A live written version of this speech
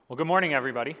Well, good morning,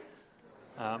 everybody.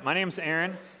 My name's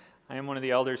Aaron. I am one of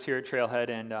the elders here at Trailhead,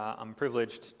 and I'm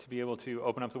privileged to be able to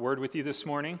open up the Word with you this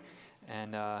morning.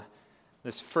 And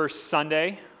this first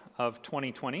Sunday of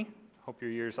 2020, hope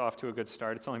your year's off to a good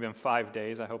start. It's only been 5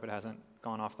 days. I hope it hasn't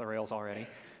gone off the rails already.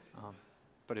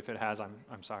 But if it has,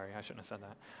 I'm sorry. I shouldn't have said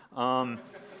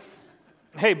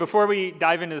that. Hey, before we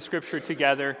dive into the Scripture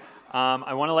together,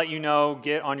 I want to let you know,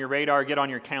 get on your radar, get on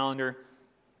your calendar,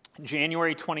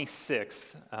 January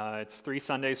 26th, it's 3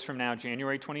 Sundays from now,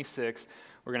 January 26th,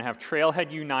 we're going to have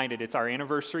Trailhead United. It's our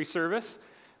anniversary service.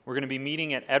 We're going to be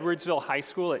meeting at Edwardsville High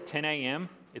School at 10 a.m.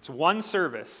 It's one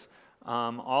service,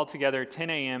 all together, 10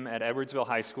 a.m. at Edwardsville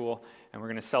High School, and we're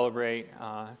going to celebrate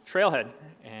Trailhead.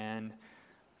 And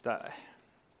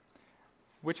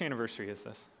which anniversary is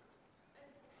this?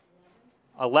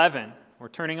 11. We're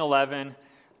turning 11.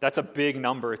 That's a big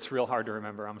number. It's real hard to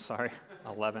remember. I'm sorry.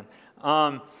 11.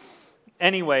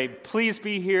 Anyway, please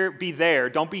be here, be there.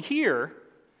 Don't be here,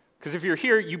 because if you're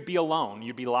here, you'd be alone.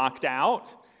 You'd be locked out,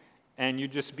 and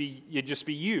you'd just be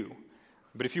you.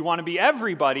 But if you want to be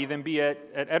everybody, then be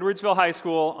at Edwardsville High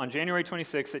School on January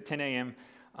 26th at 10 a.m.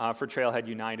 For Trailhead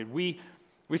United. We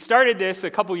started this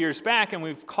a couple years back, and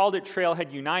we've called it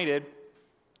Trailhead United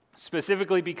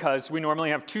specifically because we normally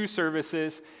have 2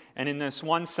 services, and in this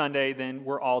one Sunday, then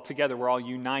we're all together. We're all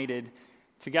united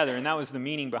together, and that was the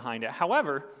meaning behind it.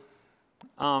 However,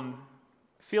 I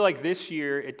feel like this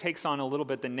year it takes on a little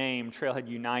bit the name, Trailhead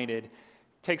United,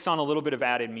 takes on a little bit of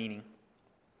added meaning.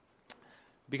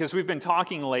 Because we've been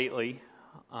talking lately,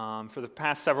 for the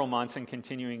past several months and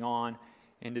continuing on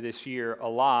into this year, a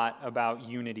lot about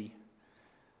unity.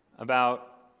 About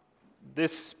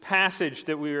this passage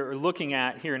that we are looking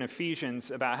at here in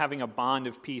Ephesians, about having a bond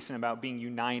of peace and about being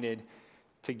united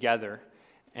together.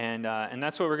 And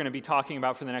that's what we're going to be talking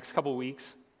about for the next couple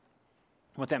weeks,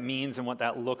 what that means and what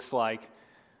that looks like.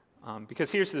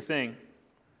 Because here's the thing.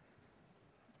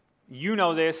 You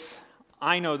know this.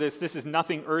 I know this. This is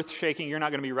nothing earth-shaking. You're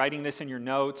not going to be writing this in your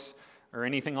notes or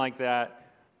anything like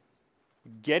that.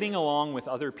 Getting along with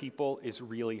other people is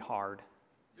really hard.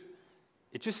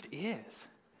 It just is.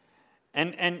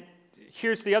 And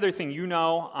here's the other thing. You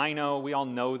know, I know, we all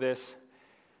know this.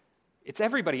 It's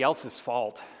everybody else's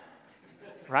fault.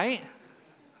 Right?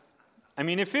 I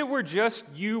mean, if it were just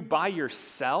you by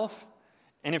yourself,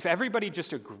 and if everybody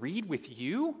just agreed with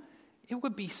you, it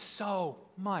would be so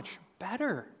much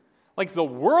better. Like the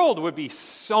world would be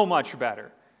so much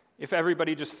better if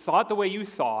everybody just thought the way you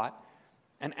thought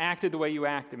and acted the way you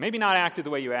acted. Maybe not acted the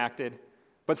way you acted,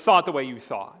 but thought the way you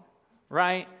thought,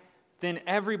 right? Then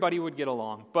everybody would get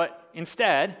along. But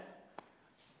instead,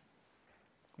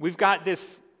 we've got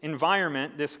this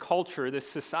environment, this culture, this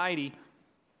society.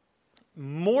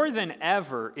 More than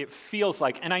ever, it feels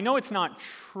like, and I know it's not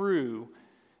true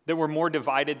that we're more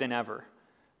divided than ever,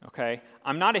 okay?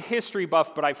 I'm not a history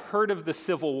buff, but I've heard of the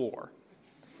Civil War.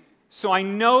 So I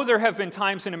know there have been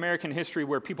times in American history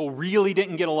where people really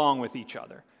didn't get along with each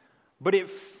other. But it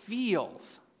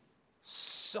feels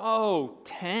so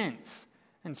tense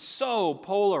and so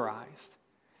polarized.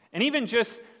 And even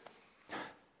just,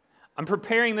 I'm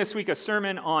preparing this week a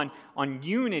sermon on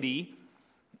unity.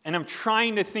 And I'm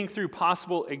trying to think through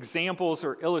possible examples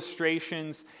or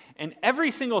illustrations. And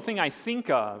every single thing I think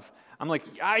of, I'm like,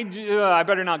 I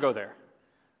better not go there.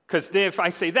 Because if I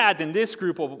say that, then this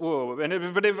group will, whoa.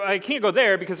 But if I can't go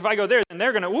there, because if I go there, then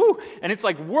they're going to, woo. And it's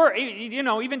like,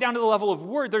 even down to the level of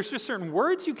word, there's just certain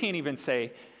words you can't even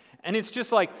say. And it's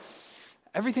just like,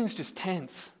 everything's just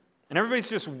tense. And everybody's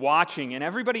just watching. And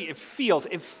everybody, it feels.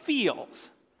 It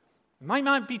might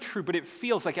not be true, but it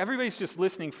feels like everybody's just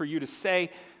listening for you to say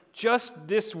just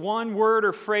this one word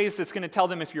or phrase that's going to tell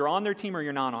them if you're on their team or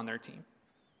you're not on their team.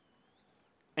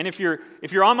 And if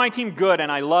you're on my team, good,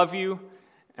 and I love you,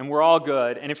 and we're all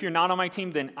good. And if you're not on my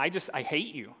team, then I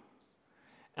hate you.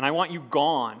 And I want you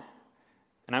gone.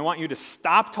 And I want you to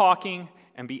stop talking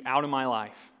and be out of my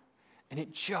life. And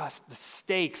the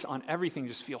stakes on everything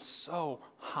just feel so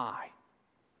high.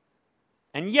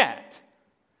 And yet,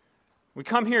 we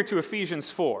come here to Ephesians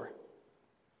 4,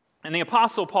 and the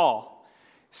Apostle Paul,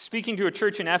 speaking to a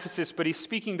church in Ephesus, but he's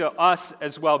speaking to us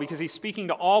as well, because he's speaking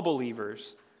to all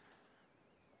believers.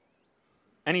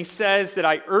 And he says that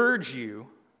I urge you,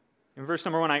 in verse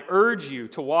number 1, I urge you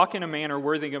to walk in a manner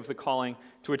worthy of the calling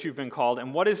to which you've been called.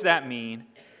 And what does that mean?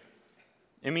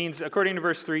 It means, according to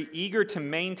verse 3, eager to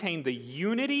maintain the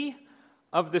unity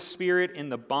of the Spirit in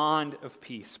the bond of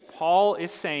peace. Paul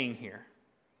is saying here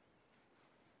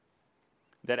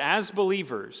that as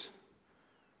believers,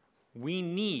 we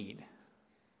need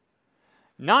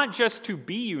not just to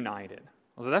be united,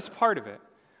 although that's part of it.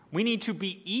 We need to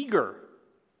be eager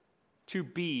to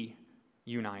be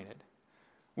united.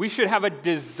 We should have a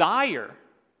desire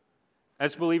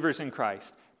as believers in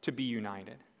Christ to be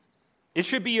united. It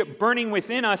should be burning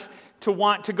within us to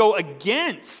want to go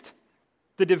against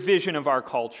the division of our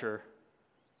culture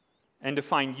and to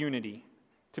find unity,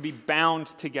 to be bound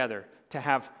together, to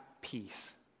have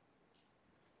peace.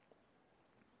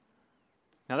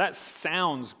 Now that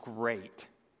sounds great,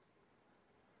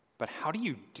 but how do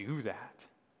you do that?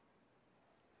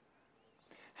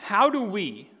 How do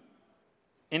we,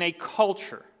 in a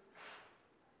culture,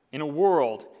 in a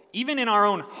world, even in our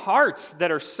own hearts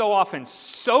that are so often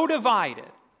so divided,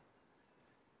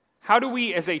 how do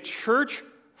we as a church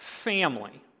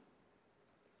family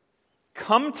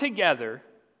come together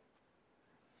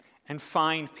and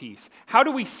find peace? How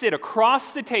do we sit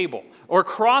across the table or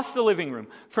across the living room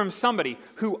from somebody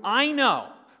who I know,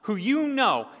 who you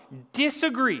know,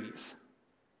 disagrees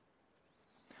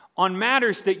on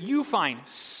matters that you find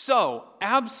so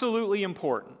absolutely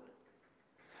important?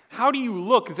 How do you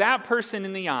look that person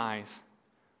in the eyes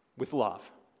with love?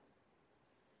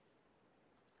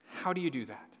 How do you do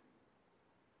that?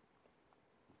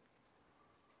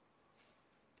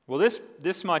 Well,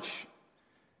 this much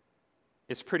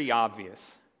is pretty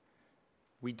obvious.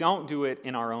 We don't do it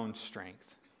in our own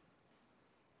strength.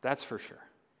 That's for sure.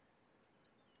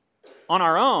 On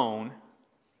our own,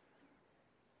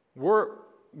 we're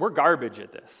garbage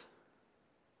at this.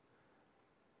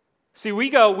 See,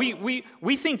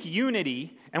 we think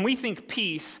unity and we think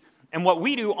peace, and what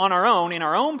we do on our own, in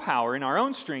our own power, in our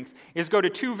own strength, is go to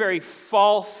two very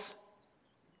false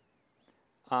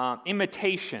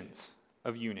imitations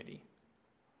of unity.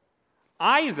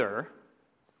 Either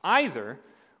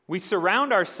we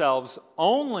surround ourselves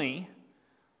only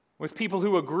with people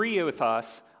who agree with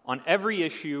us on every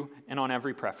issue and on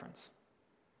every preference.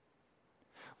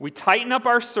 We tighten up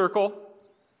our circle,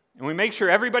 and we make sure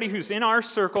everybody who's in our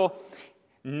circle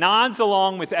nods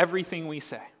along with everything we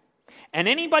say. And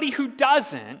anybody who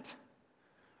doesn't,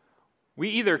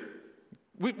 we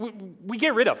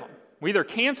get rid of them. We either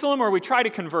cancel them or we try to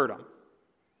convert them.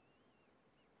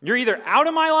 You're either out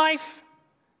of my life,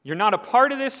 you're not a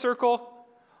part of this circle,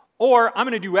 or I'm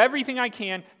going to do everything I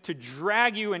can to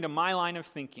drag you into my line of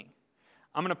thinking.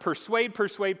 I'm going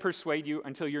to persuade you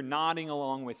until you're nodding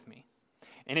along with me.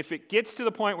 And if it gets to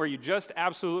the point where you just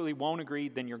absolutely won't agree,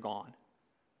 then you're gone.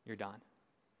 You're done.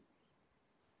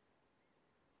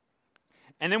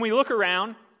 And then we look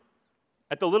around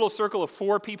at the little circle of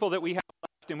 4 people that we have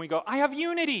left, and we go, I have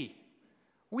unity.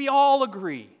 We all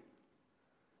agree.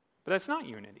 But that's not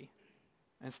unity.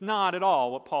 And it's not at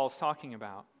all what Paul's talking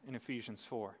about in Ephesians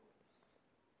 4.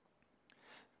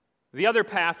 The other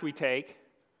path we take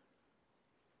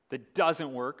that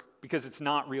doesn't work because it's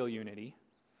not real unity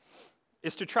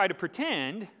is to try to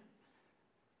pretend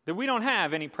that we don't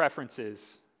have any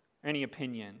preferences, any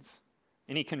opinions,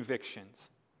 any convictions.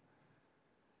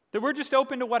 That we're just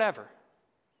open to whatever.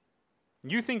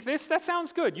 You think this? That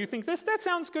sounds good. You think this? That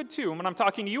sounds good too. And when I'm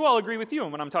talking to you, I'll agree with you.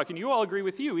 And when I'm talking to you, I'll agree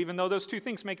with you, even though those two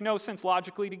things make no sense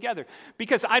logically together.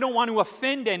 Because I don't want to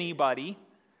offend anybody,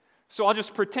 so I'll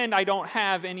just pretend I don't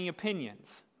have any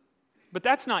opinions. But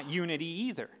that's not unity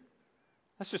either.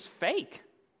 That's just fake.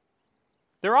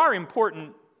 There are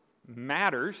important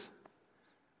matters,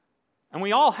 and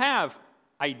we all have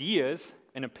ideas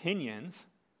and opinions.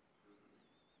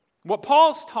 What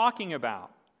Paul's talking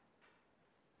about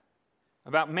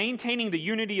maintaining the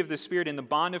unity of the Spirit in the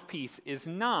bond of peace, is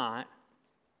not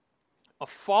a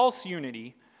false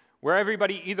unity where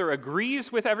everybody either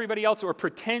agrees with everybody else or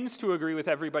pretends to agree with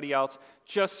everybody else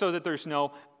just so that there's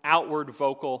no outward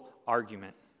vocal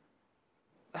argument.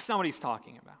 That's not what he's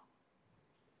talking about.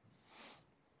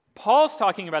 Paul's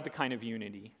talking about the kind of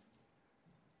unity,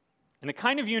 and the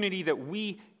kind of unity that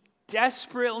we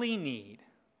desperately need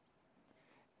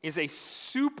is a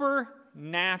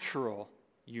supernatural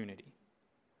unity.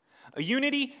 A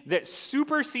unity that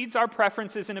supersedes our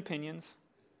preferences and opinions,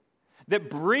 that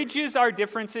bridges our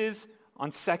differences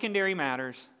on secondary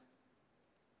matters,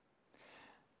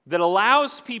 that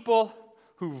allows people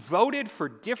who voted for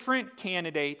different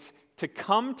candidates to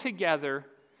come together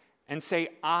and say,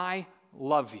 I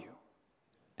love you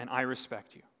and I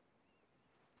respect you.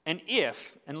 And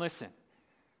listen,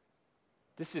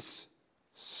 this is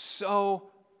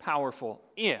so powerful,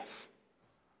 if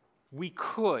we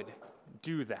could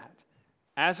do that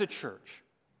as a church,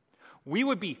 we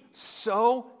would be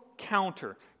so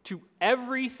counter to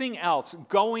everything else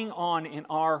going on in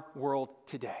our world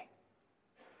today.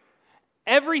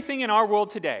 Everything in our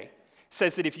world today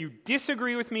says that if you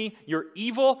disagree with me, you're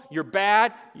evil, you're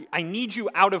bad, I need you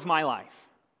out of my life.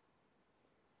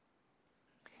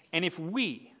 And if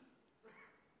we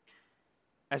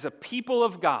as a people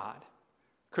of God,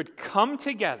 could come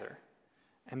together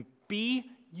and be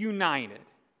united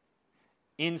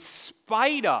in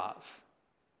spite of,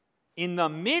 in the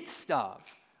midst of,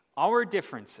 our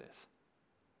differences.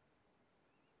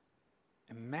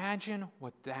 Imagine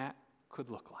what that could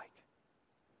look like.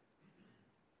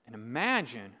 And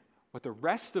imagine what the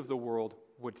rest of the world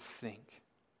would think.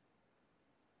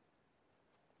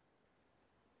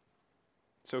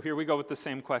 So here we go with the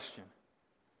same question.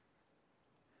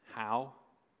 How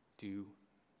do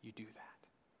you do that?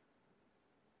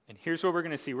 And here's what we're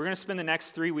going to see. We're going to spend the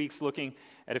next 3 weeks looking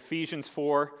at Ephesians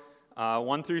 4,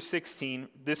 1 through 16.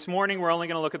 This morning, we're only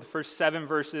going to look at the first 7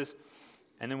 verses,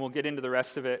 and then we'll get into the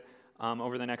rest of it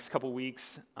over the next couple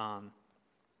weeks.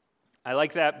 I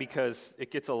like that because it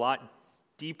gets a lot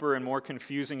deeper and more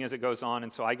confusing as it goes on,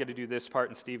 and so I get to do this part,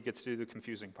 and Steve gets to do the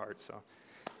confusing part, so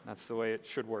that's the way it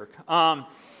should work.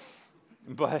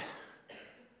 But I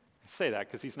say that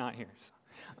because he's not here.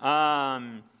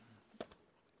 So.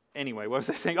 Anyway, what was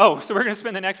I saying? Oh, so we're going to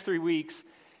spend the next 3 weeks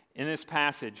in this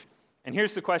passage. And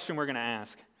here's the question we're going to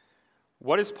ask.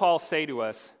 What does Paul say to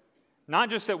us? Not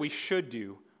just that we should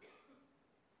do,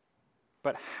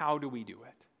 but how do we do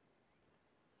it?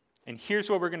 And here's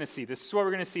what we're going to see. This is what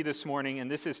we're going to see this morning, and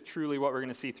this is truly what we're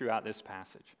going to see throughout this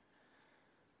passage.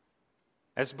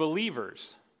 As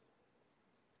believers,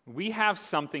 we have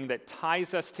something that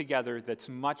ties us together that's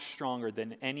much stronger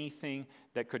than anything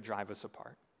that could drive us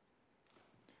apart.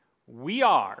 We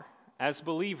are, as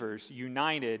believers,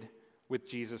 united with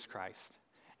Jesus Christ.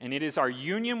 And it is our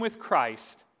union with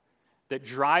Christ that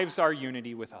drives our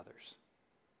unity with others.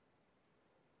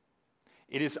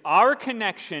 It is our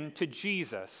connection to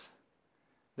Jesus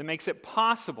that makes it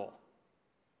possible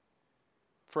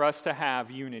for us to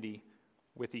have unity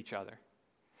with each other.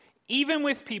 Even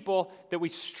with people that we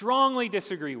strongly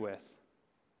disagree with.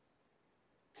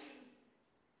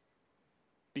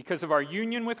 Because of our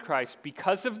union with Christ,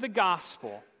 because of the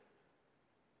gospel,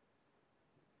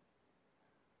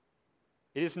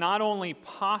 it is not only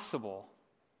possible,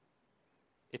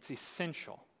 it's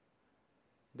essential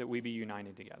that we be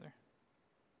united together.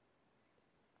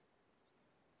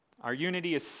 Our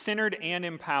unity is centered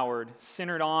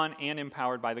on and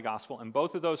empowered by the gospel, and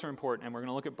both of those are important, and we're going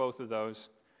to look at both of those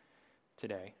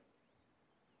today.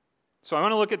 So I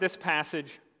want to look at this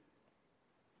passage,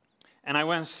 and I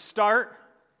want to start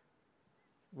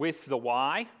with the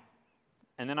why,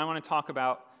 and then I want to talk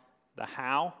about the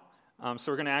how.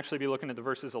 So we're going to actually be looking at the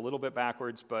verses a little bit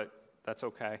backwards, but that's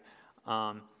okay.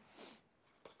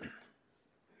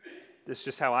 This is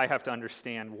just how I have to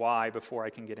understand why before I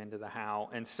can get into the how.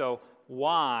 And so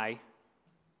why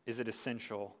is it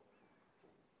essential,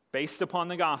 based upon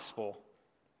the gospel,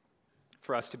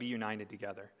 for us to be united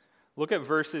together? Look at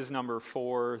verses number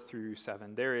 4 through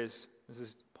 7. This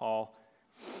is Paul.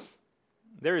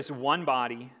 There is one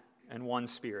body and one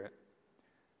Spirit,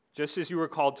 just as you were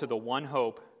called to the one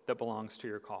hope that belongs to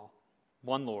your call.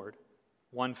 One Lord,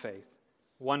 one faith,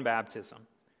 one baptism,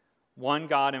 one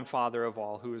God and Father of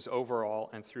all, who is over all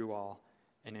and through all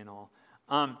and in all.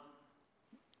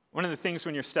 One of the things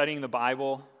when you're studying the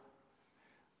Bible,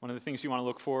 one of the things you want to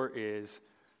look for is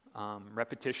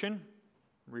repetition,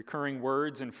 recurring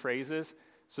words and phrases.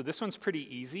 So this one's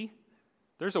pretty easy.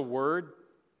 There's a word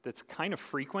that's kind of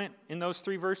frequent in those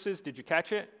 3 verses. Did you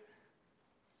catch it?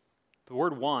 The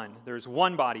word one. There's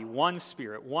one body, one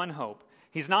Spirit, one hope.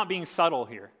 He's not being subtle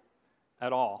here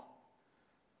at all.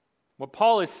 What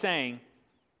Paul is saying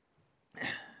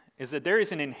is that there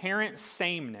is an inherent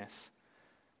sameness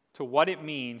to what it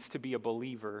means to be a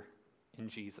believer in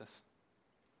Jesus.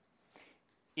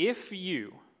 If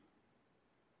you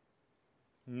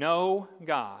know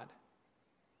God,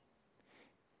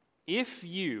 if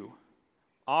you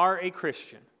are a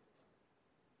Christian,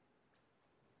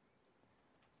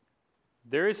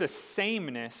 there is a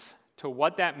sameness to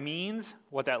what that means,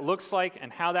 what that looks like,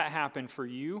 and how that happened for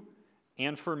you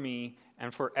and for me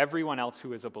and for everyone else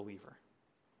who is a believer.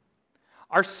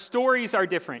 Our stories are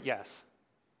different, yes.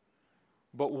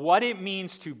 But what it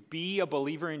means to be a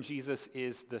believer in Jesus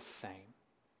is the same.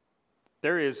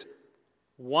 There is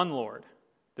one Lord.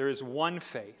 There is one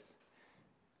faith.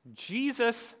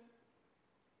 Jesus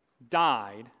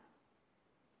died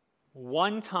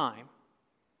one time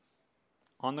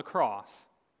on the cross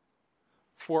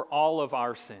for all of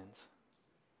our sins.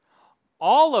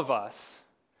 All of us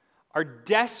are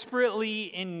desperately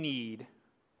in need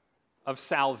of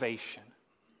salvation.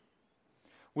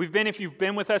 If you've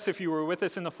been with us, if you were with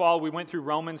us in the fall, we went through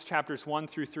Romans chapters 1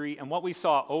 through 3, and what we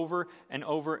saw over and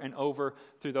over and over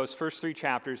through those first 3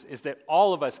 chapters is that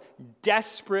all of us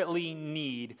desperately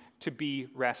need to be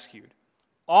rescued.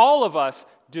 All of us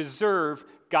deserve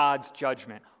God's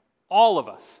judgment. All of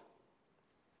us.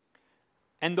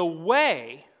 And the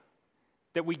way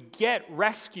that we get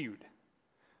rescued,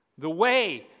 the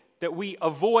way that we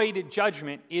avoid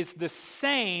judgment is the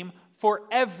same for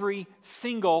every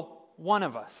single one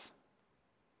of us.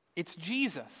 It's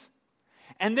Jesus.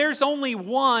 And there's only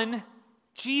one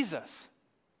Jesus.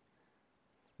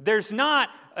 There's not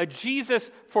a Jesus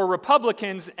for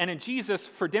Republicans and a Jesus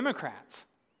for Democrats.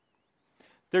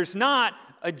 There's not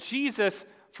a Jesus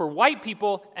for white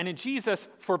people and a Jesus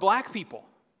for black people.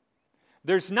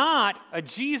 There's not a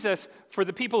Jesus for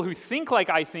the people who think like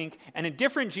I think and a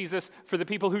different Jesus for the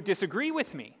people who disagree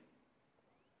with me.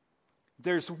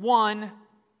 There's one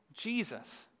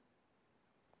Jesus.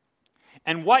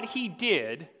 And what he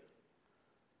did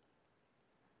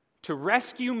to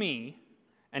rescue me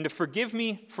and to forgive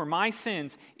me for my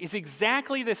sins is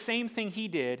exactly the same thing he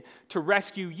did to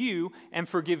rescue you and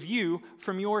forgive you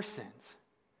from your sins.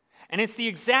 And it's the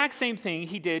exact same thing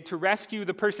he did to rescue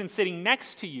the person sitting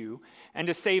next to you and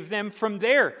to save them from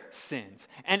their sins.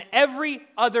 And every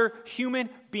other human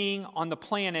being on the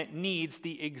planet needs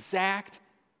the exact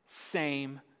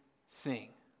same thing.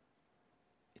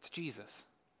 It's Jesus.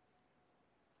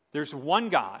 There's one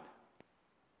God.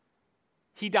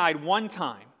 He died one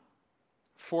time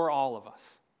for all of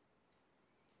us.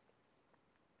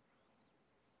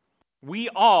 We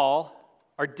all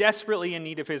are desperately in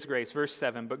need of his grace. Verse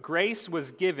 7, but grace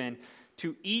was given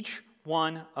to each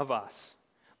one of us.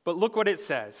 But look what it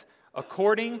says,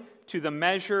 according to the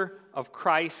measure of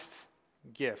Christ's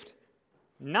gift.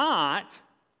 Not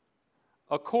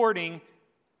according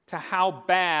to how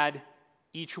bad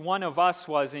each one of us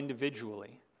was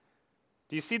individually.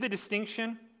 Do you see the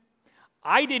distinction?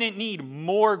 I didn't need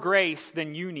more grace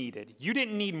than you needed. You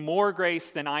didn't need more grace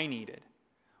than I needed.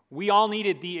 We all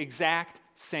needed the exact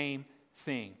same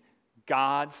thing,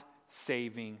 God's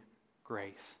saving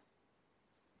grace.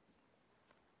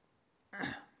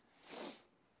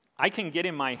 I can get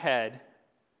in my head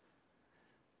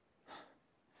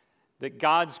that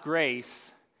God's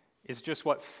grace is just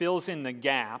what fills in the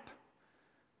gap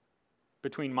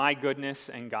between my goodness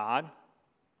and God.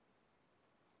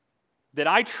 That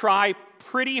I try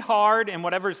pretty hard, and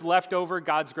whatever's left over,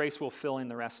 God's grace will fill in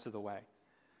the rest of the way.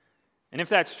 And if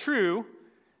that's true,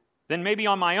 then maybe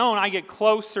on my own I get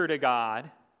closer to God,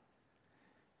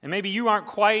 and maybe you aren't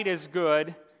quite as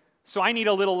good, so I need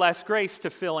a little less grace to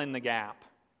fill in the gap.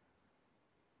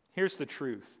 Here's the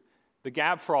truth. The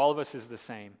gap for all of us is the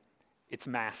same. It's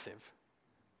massive.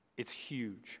 It's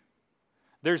huge.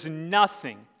 There's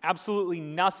nothing, absolutely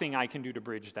nothing I can do to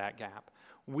bridge that gap.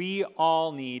 We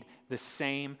all need the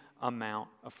same amount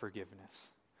of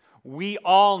forgiveness. We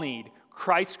all need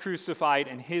Christ crucified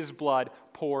and his blood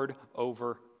poured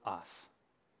over us.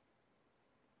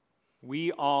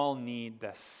 We all need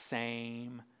the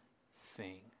same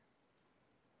thing.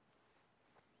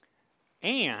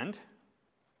 And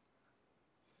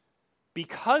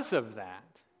because of that,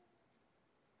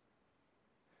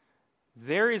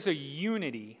 there is a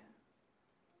unity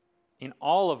in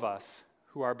all of us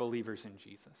who are believers in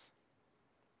Jesus.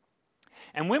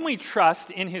 And when we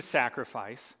trust in his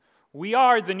sacrifice, we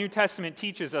are, the New Testament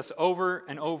teaches us over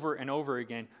and over and over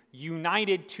again,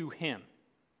 united to him.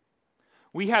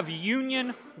 We have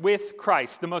union with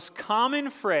Christ. The most common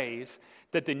phrase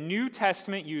that the New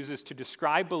Testament uses to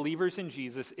describe believers in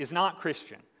Jesus is not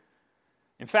Christian.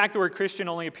 In fact, the word Christian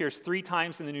only appears 3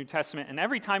 times in the New Testament, and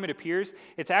every time it appears,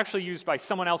 it's actually used by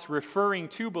someone else referring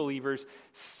to believers,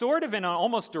 sort of in an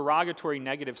almost derogatory,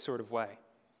 negative sort of way.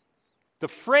 The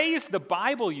phrase the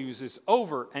Bible uses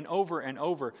over and over and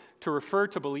over to refer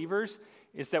to believers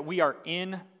is that we are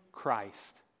in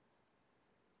Christ.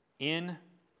 In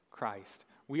Christ.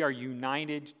 We are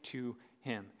united to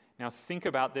him. Now think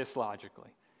about this logically.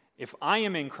 If I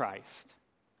am in Christ,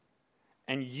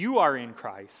 and you are in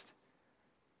Christ,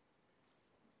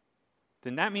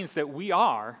 then that means that we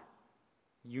are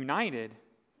united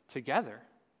together.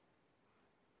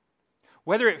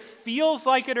 Whether it feels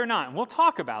like it or not, and we'll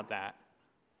talk about that.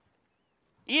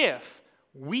 If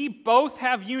we both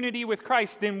have unity with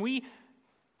Christ, then we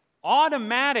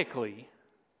automatically,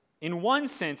 in one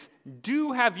sense,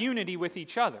 do have unity with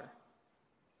each other.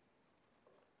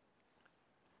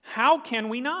 How can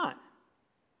we not?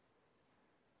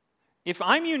 If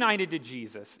I'm united to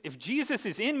Jesus, if Jesus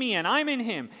is in me and I'm in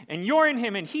him, and you're in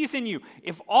him and he's in you,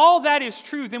 if all that is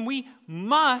true, then we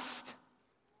must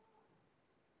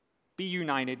be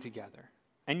united together.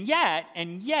 And yet,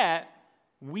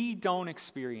 we don't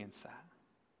experience that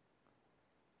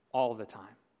all the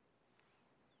time.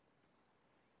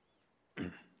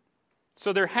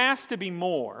 So there has to be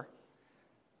more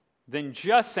than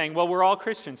just saying, well, we're all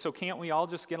Christians, so can't we all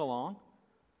just get along?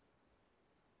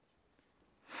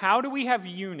 How do we have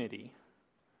unity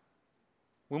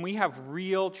when we have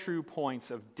real, true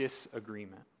points of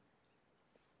disagreement?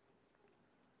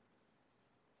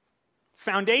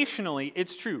 Foundationally,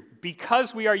 it's true.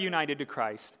 Because we are united to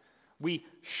Christ, we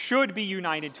should be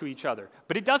united to each other.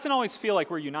 But it doesn't always feel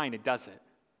like we're united, does it?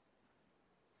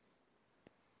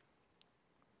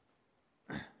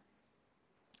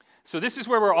 So this is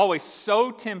where we're always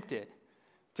so tempted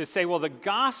to say, well, the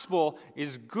gospel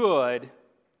is good,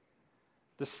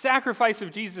 the sacrifice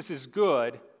of Jesus is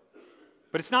good,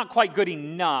 but it's not quite good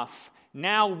enough.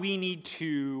 Now we need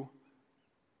to,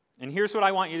 and here's what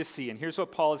I want you to see, and here's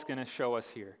what Paul is going to show us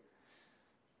here.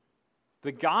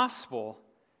 The gospel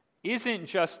isn't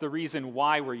just the reason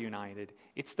why we're united,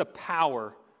 it's the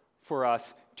power for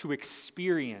us to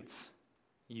experience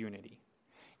unity,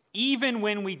 even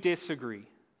when we disagree.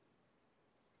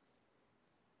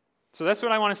 So that's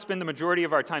what I want to spend the majority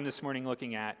of our time this morning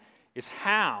looking at, is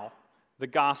how the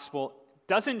gospel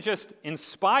doesn't just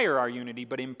inspire our unity,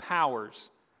 but empowers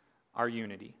our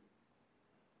unity.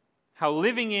 How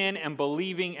living in and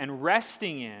believing and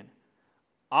resting in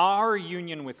our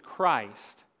union with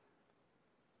Christ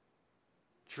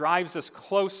drives us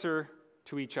closer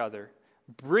to each other,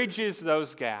 bridges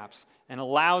those gaps, and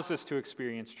allows us to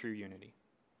experience true unity.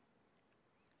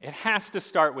 It has to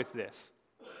start with this.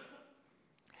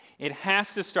 It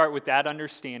has to start with that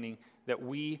understanding that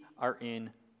we are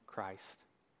in Christ.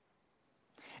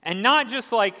 And not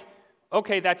just like,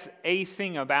 okay, that's a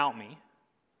thing about me,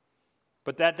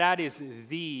 but that is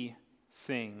the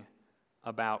thing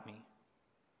about me.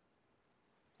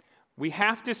 We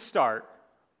have to start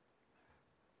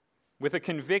with a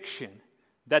conviction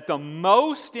that the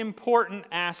most important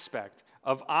aspect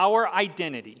of our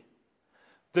identity,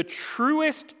 the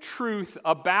truest truth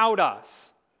about us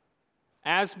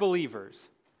as believers,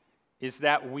 is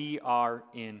that we are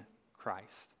in Christ.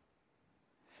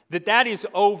 That is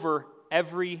over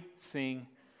everything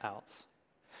else.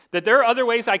 That there are other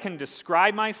ways I can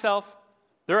describe myself.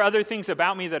 There are other things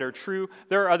about me that are true.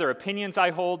 There are other opinions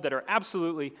I hold that are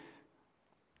absolutely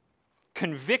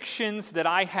convictions that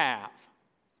I have.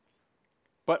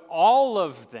 But all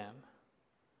of them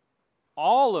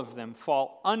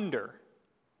fall under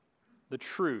the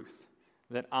truth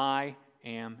that I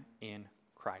am in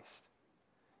Christ.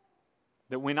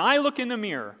 That when I look in the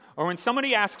mirror, or when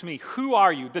somebody asks me, who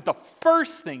are you? That the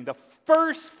first thing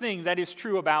that is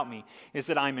true about me is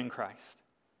that I'm in Christ.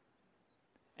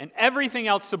 And everything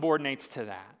else subordinates to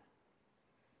that.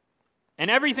 And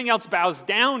everything else bows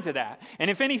down to that. And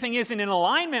if anything isn't in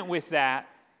alignment with that,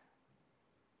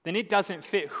 then it doesn't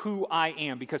fit who I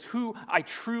am, because who I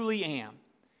truly am,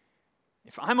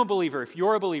 if I'm a believer, if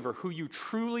you're a believer, who you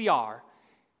truly are,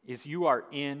 is you are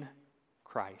in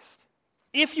Christ.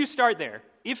 If you start there,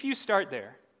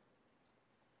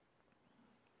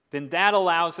 then that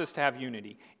allows us to have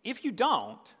unity. If you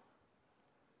don't,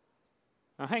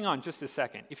 now hang on just a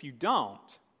second. If you don't,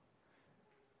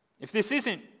 if this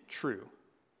isn't true,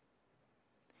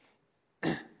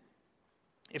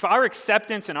 if our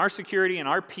acceptance and our security and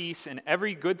our peace and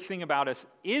every good thing about us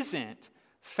isn't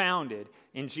founded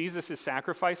in Jesus'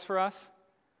 sacrifice for us,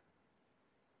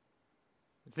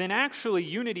 then actually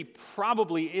unity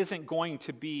probably isn't going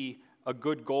to be a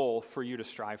good goal for you to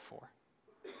strive for.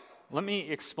 Let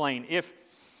me explain. If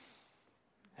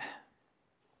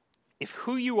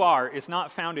who you are is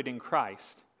not founded in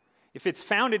Christ, if it's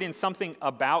founded in something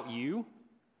about you,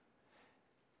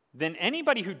 then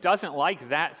anybody who doesn't like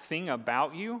that thing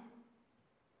about you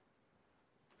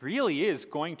really is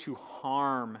going to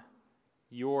harm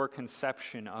your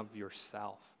conception of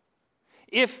yourself.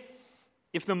 If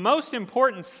the most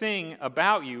important thing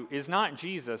about you is not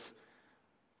Jesus,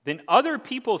 then other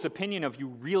people's opinion of you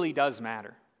really does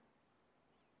matter.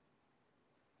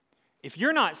 If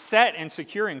you're not set and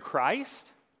secure in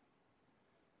Christ,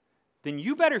 then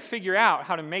you better figure out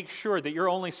how to make sure that you're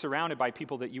only surrounded by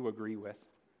people that you agree with.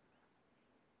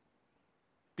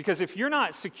 Because if you're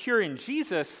not secure in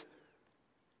Jesus,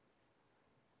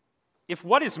 if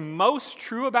what is most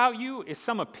true about you is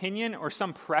some opinion or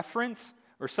some preference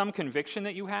or some conviction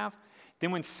that you have,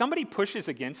 then when somebody pushes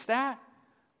against that,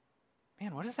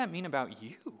 man, what does that mean about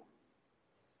you?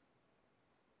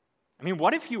 I mean,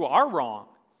 what if you are wrong?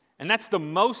 And that's the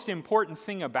most important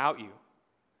thing about you.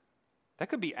 That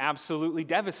could be absolutely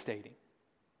devastating.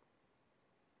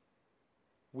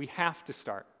 We have to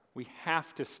start with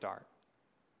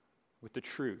the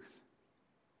truth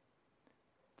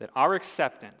that our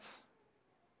acceptance,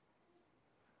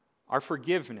 our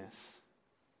forgiveness,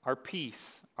 our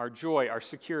peace, our joy, our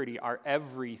security, our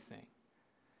everything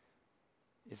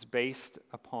is based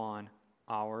upon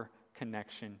our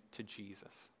connection to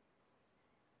Jesus.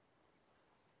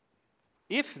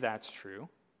 If that's true,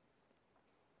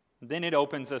 then it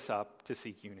opens us up to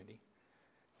seek unity.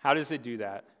 How does it do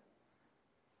that?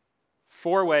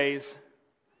 4 ways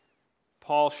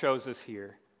Paul shows us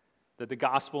here that the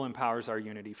gospel empowers our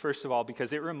unity. First of all,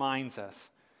 because it reminds us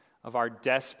of our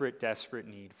desperate, desperate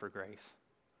need for grace.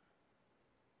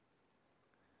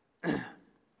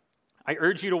 I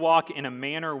urge you to walk in a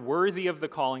manner worthy of the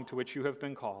calling to which you have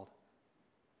been called.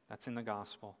 That's in the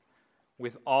gospel.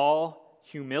 With all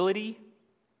humility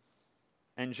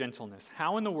and gentleness.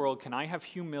 How in the world can I have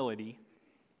humility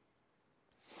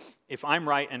if I'm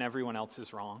right and everyone else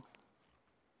is wrong?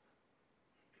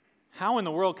 How in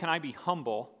the world can I be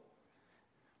humble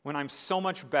when I'm so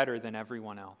much better than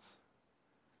everyone else?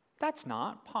 That's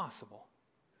not possible.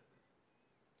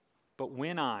 But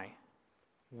when I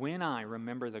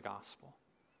remember the gospel,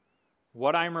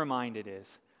 what I'm reminded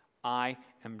is I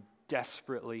am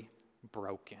desperately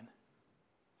broken.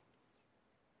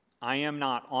 I am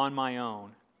not on my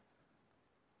own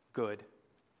good.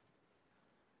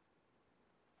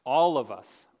 All of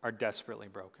us are desperately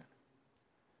broken.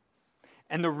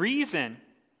 And the reason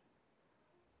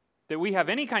that we have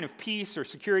any kind of peace or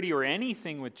security or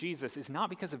anything with Jesus is not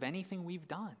because of anything we've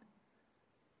done.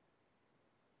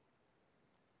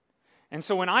 And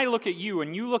so when I look at you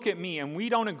and you look at me and we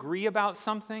don't agree about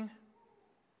something,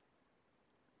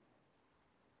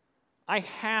 I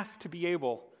have to be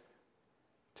able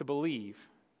to believe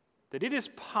that it is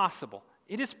possible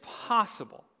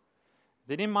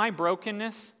that in my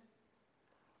brokenness,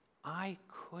 I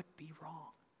could be wrong.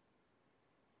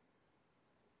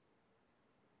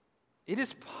 It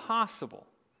is possible.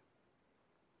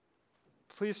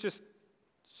 Please just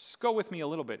go with me a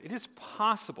little bit. It is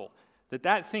possible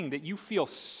that thing that you feel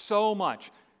so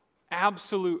much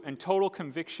absolute and total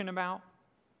conviction about,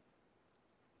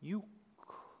 you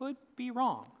could be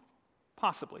wrong.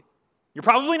 Possibly. You're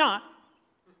probably not,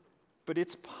 but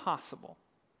it's possible.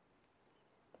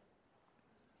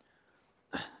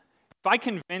 If I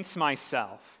convince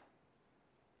myself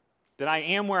that I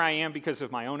am where I am because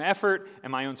of my own effort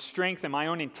and my own strength and my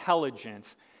own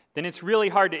intelligence, then it's really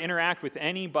hard to interact with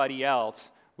anybody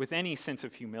else with any sense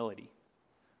of humility,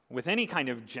 with any kind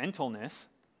of gentleness,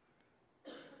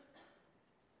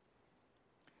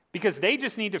 because they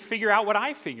just need to figure out what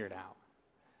I figured out.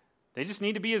 They just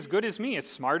need to be as good as me, as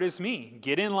smart as me,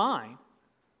 get in line.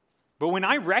 But when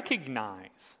I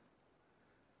recognize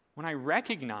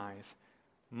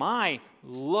my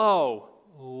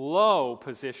low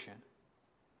position,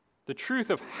 the truth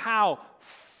of how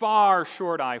far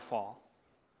short I fall,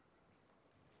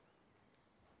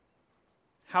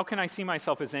 how can I see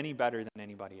myself as any better than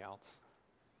anybody else?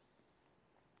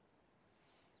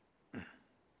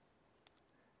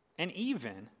 And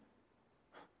even,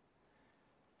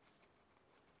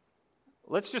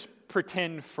 let's just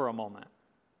pretend for a moment.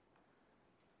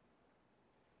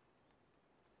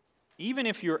 Even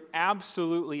if you're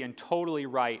absolutely and totally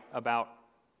right about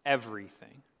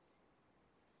everything,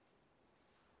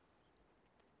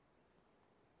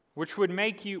 which would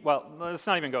make you, well, let's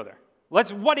not even go there.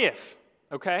 What if,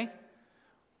 okay?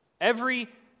 Every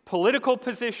political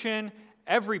position,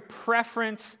 every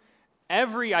preference,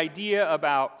 every idea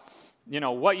about,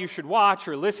 what you should watch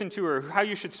or listen to or how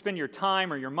you should spend your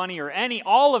time or your money or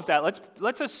all of that,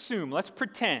 let's assume, let's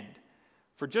pretend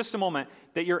for just a moment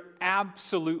that you're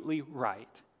absolutely right.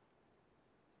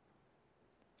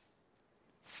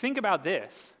 Think about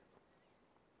this.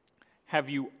 Have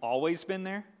you always been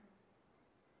there?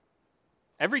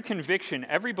 Every conviction,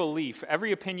 every belief,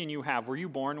 every opinion you have, were you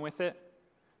born with it?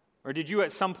 Or did you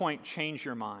at some point change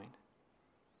your mind?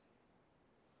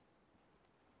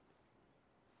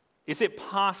 Is it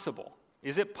possible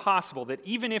that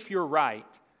even if you're right,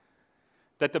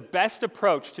 that the best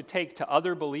approach to take to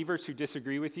other believers who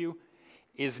disagree with you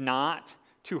is not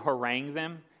to harangue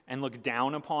them and look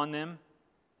down upon them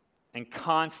and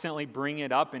constantly bring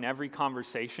it up in every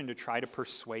conversation to try to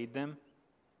persuade them?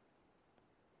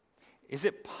 Is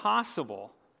it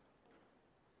possible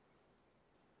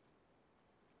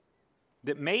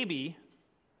that maybe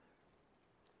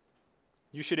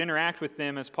you should interact with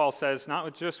them, as Paul says,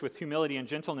 not just with humility and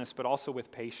gentleness, but also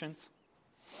with patience?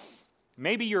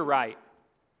 Maybe you're right.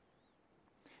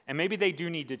 And maybe they do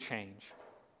need to change.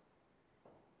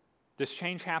 Does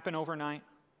change happen overnight?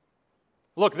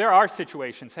 Look, there are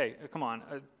situations. Hey, come on.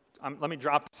 Let me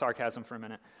drop the sarcasm for a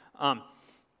minute.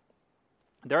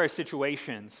 There are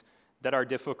situations that are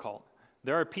difficult.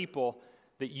 There are people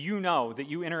that you know, that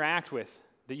you interact with,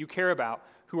 that you care about,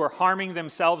 who are harming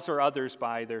themselves or others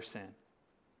by their sin.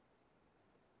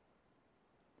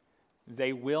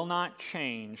 they will not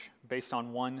change based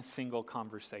on one single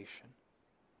conversation.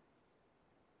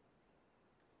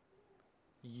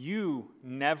 You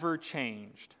never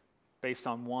changed based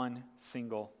on one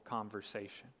single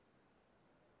conversation.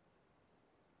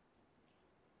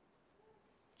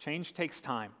 Change takes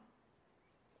time.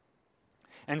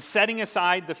 And setting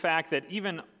aside the fact that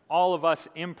even all of us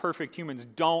imperfect humans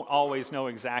don't always know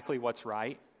exactly what's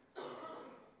right,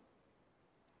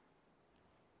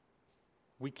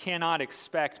 we cannot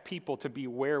expect people to be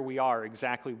where we are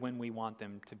exactly when we want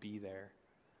them to be there.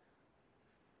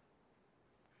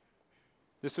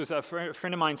 This was a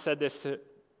friend of mine said this a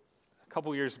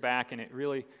couple years back, and it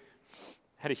really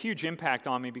had a huge impact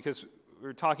on me because we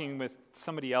were talking with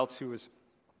somebody else who was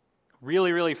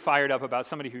really, really fired up about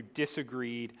somebody who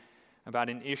disagreed about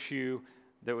an issue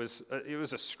that was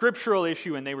a scriptural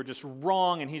issue, and they were just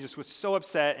wrong, and he just was so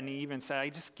upset, and he even said, I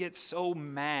just get so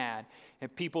mad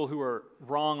at people who are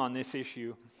wrong on this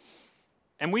issue.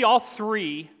 And we all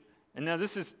three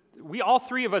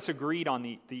of us agreed on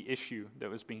the issue that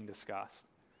was being discussed.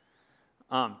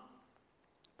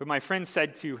 But my friend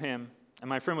said to him, and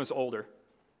my friend was older,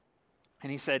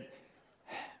 and he said,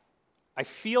 I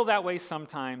feel that way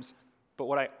sometimes, but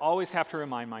what I always have to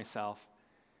remind myself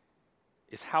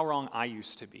is how wrong I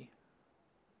used to be.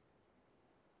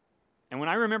 And when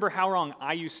I remember how wrong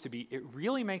I used to be, it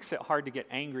really makes it hard to get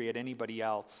angry at anybody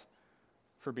else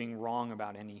for being wrong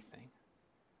about anything.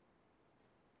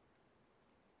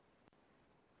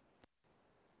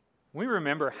 When we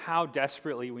remember how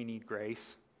desperately we need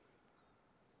grace,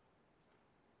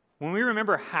 when we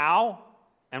remember how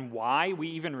and why we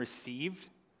even received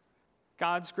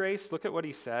God's grace, look at what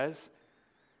he says.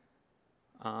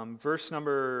 Verse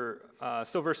number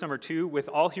 2, with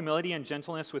all humility and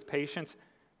gentleness, with patience,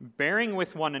 bearing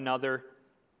with one another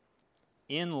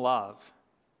in love.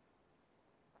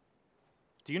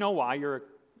 Do you know why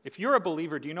if you're a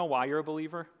believer, do you know why you're a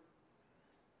believer?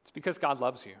 It's because God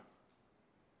loves you.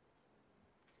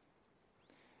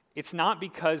 It's not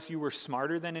because you were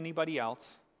smarter than anybody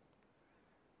else.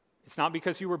 It's not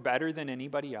because you were better than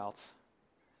anybody else.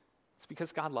 It's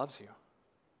because God loves you.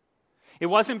 It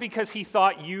wasn't because he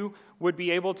thought you would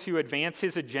be able to advance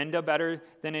his agenda better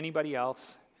than anybody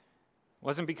else. It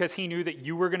wasn't because he knew that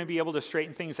you were going to be able to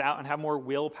straighten things out and have more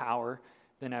willpower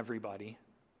than everybody.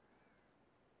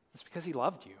 It's because he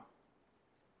loved you.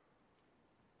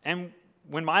 And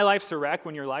when my life's a wreck,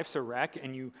 when your life's a wreck,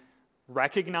 and you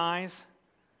recognize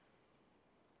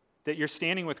that you're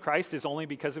standing with Christ is only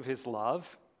because of his love,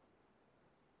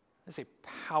 that's a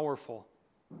powerful,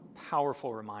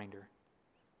 powerful reminder.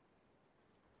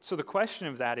 So the question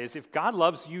of that is, if God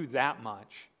loves you that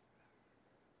much,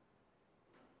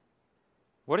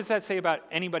 what does that say about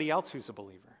anybody else who's a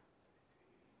believer?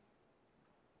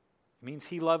 It means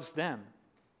he loves them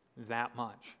that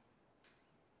much.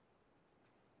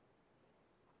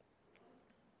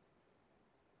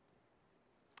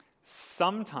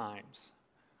 Sometimes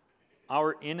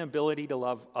our inability to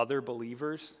love other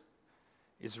believers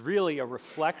is really a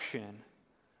reflection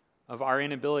of our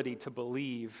inability to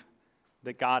believe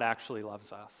that God actually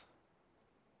loves us.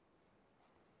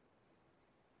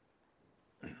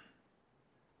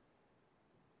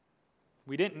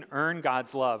 We didn't earn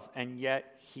God's love, and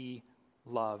yet he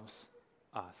loves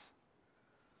us.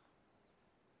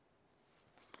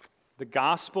 The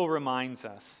gospel reminds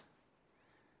us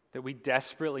that we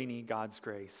desperately need God's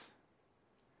grace,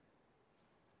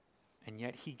 and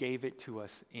yet he gave it to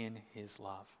us in his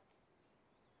love,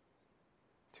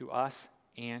 to us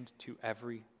and to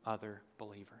every other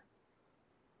believer.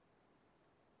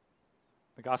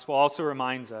 The gospel also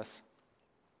reminds us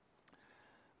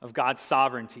of God's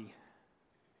sovereignty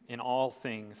in all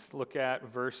things. Look at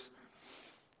verse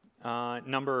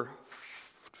number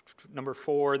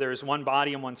 4. There is one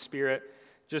body and one spirit,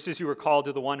 just as you were called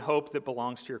to the one hope that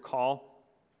belongs to your call.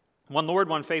 One Lord,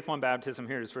 one faith, one baptism.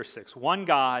 Here is verse 6. One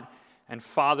God and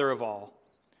Father of all,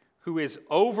 who is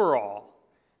over all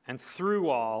and through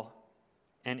all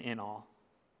and in all.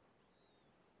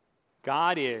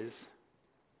 God is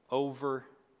over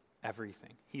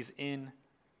everything. He's in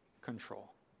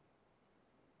control.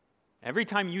 Every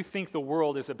time you think the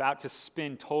world is about to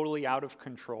spin totally out of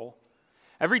control,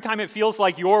 every time it feels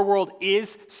like your world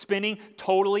is spinning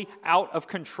totally out of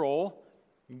control,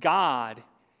 God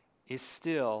is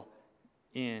still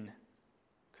in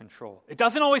control. It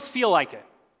doesn't always feel like it,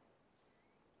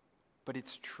 but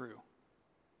it's true.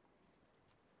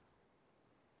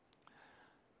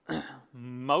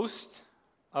 Most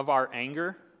of our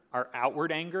anger, our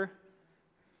outward anger,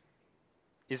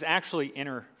 is actually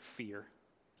inner fear.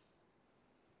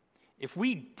 if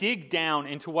we dig down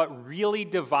into what really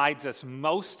divides us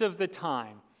most of the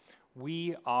time,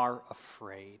 we are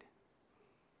afraid.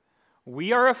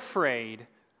 We are afraid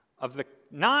of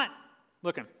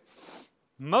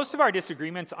most of our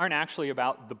disagreements aren't actually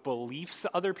about the beliefs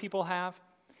other people have.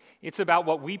 It's about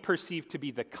what we perceive to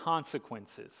be the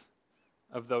consequences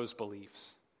of those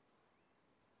beliefs.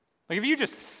 Like if you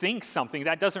just think something,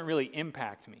 that doesn't really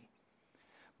impact me.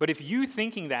 But if you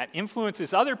thinking that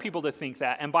influences other people to think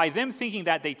that, and by them thinking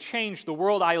that they change the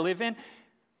world I live in,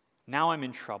 now I'm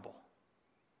in trouble.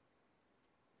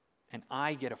 And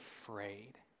I get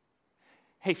afraid.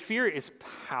 Hey, fear is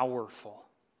powerful.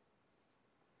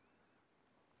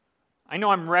 I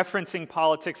know I'm referencing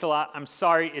politics a lot. I'm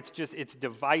sorry, it's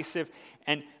divisive.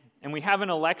 And we have an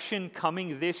election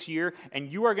coming this year,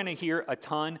 and you are going to hear a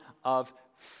ton of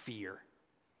fear.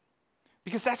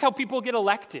 Because that's how people get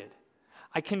elected.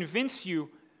 I convince you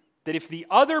that if the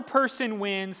other person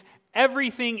wins,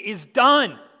 everything is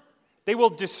done. They will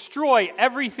destroy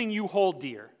everything you hold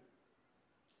dear.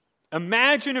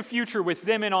 Imagine a future with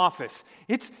them in office.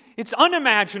 It's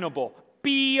unimaginable.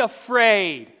 Be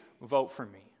afraid. Vote for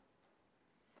me.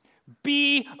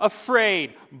 Be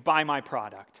afraid. Buy my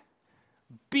product.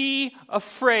 Be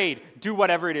afraid. Do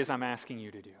whatever it is I'm asking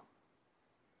you to do.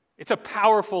 It's a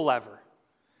powerful lever.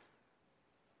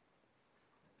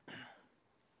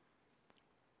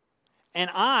 And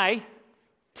I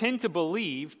tend to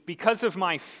believe, because of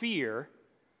my fear,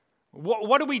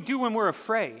 what do we do when we're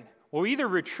afraid? Well, we either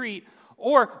retreat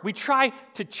or we try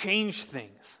to change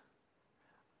things.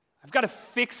 I've got to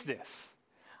fix this.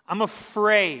 I'm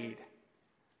afraid.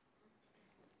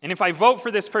 And if I vote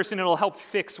for this person, it'll help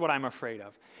fix what I'm afraid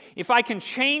of. If I can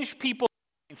change people's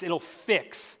minds, it'll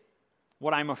fix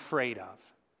what I'm afraid of.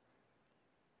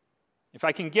 If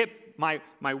I can get my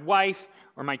wife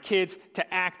or my kids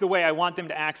to act the way I want them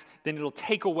to act, then it'll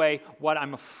take away what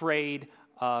I'm afraid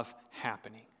of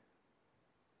happening.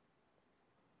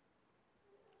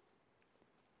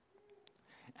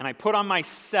 And I put on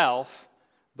myself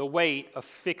the weight of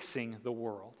fixing the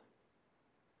world.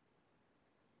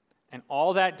 And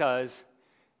all that does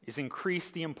is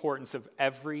increase the importance of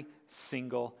every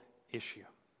single issue,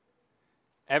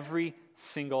 every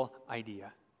single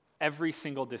idea, every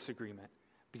single disagreement,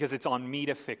 because it's on me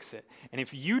to fix it. And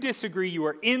if you disagree, you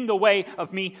are in the way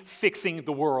of me fixing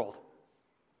the world.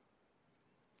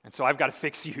 And so I've got to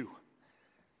fix you.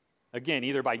 Again,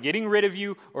 either by getting rid of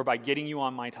you or by getting you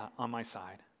on my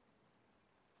side.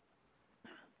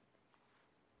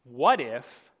 What if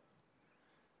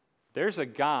there's a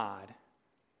God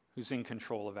who's in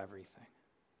control of everything?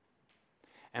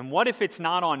 And what if it's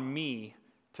not on me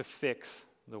to fix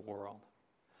the world?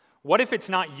 What if it's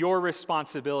not your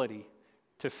responsibility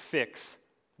to fix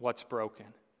what's broken?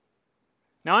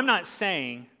 Now, I'm not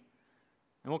saying,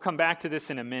 and we'll come back to this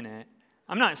in a minute,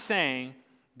 I'm not saying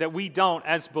that we don't,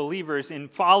 as believers, in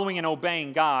following and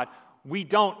obeying God, we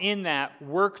don't in that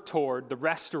work toward the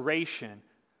restoration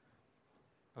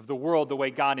of the world the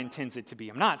way God intends it to be.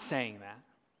 I'm not saying that.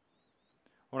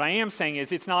 What I am saying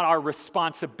is it's not our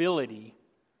responsibility.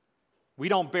 We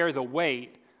don't bear the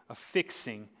weight of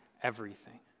fixing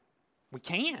everything. We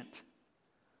can't.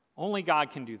 Only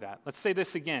God can do that. Let's say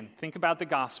this again. Think about the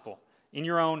gospel in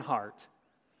your own heart.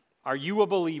 Are you a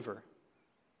believer?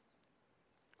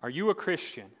 Are you a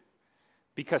Christian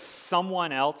because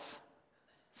someone else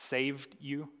saved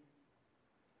you?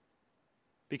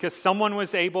 Because someone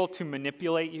was able to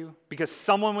manipulate you? Because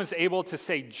someone was able to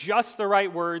say just the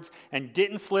right words and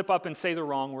didn't slip up and say the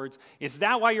wrong words? Is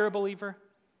that why you're a believer?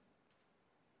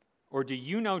 Or do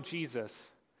you know Jesus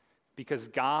because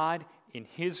God, in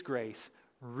His grace,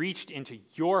 reached into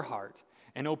your heart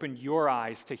and opened your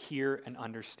eyes to hear and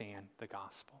understand the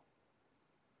gospel?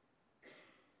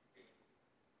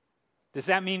 Does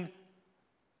that mean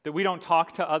that we don't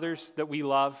talk to others that we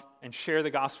love and share the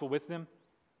gospel with them?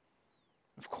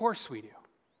 Of course we do.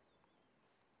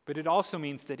 But it also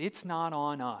means that it's not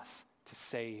on us to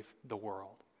save the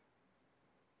world.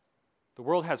 The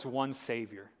world has one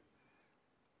Savior.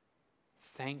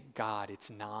 Thank God it's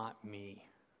not me.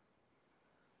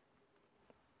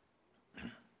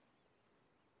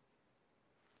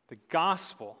 The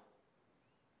gospel,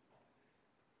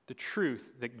 the truth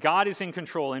that God is in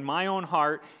control in my own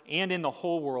heart and in the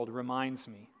whole world reminds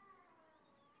me.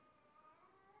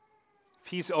 If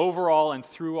He's over all and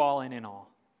through all and in all,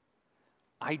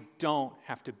 I don't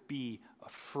have to be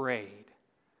afraid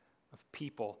of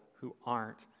people who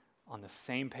aren't on the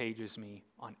same page as me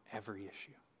on every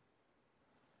issue.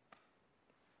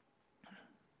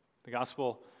 The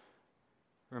gospel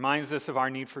reminds us of our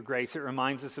need for grace. It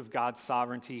reminds us of God's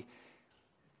sovereignty.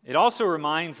 It also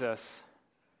reminds us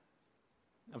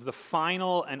of the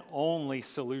final and only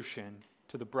solution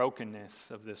to the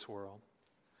brokenness of this world.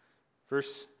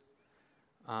 Verse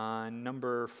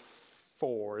number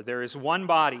 4, there is one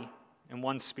body and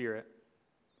one Spirit,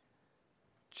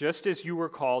 just as you were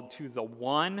called to the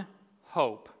one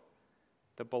hope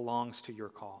that belongs to your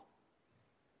call.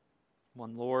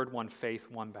 One Lord, one faith,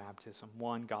 one baptism,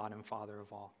 one God and Father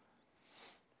of all.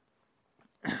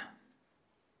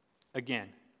 Again,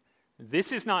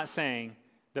 this is not saying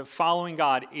that following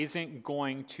God isn't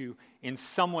going to, in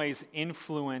some ways,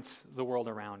 influence the world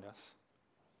around us.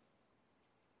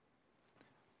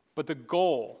 But the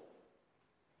goal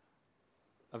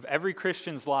of every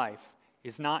Christian's life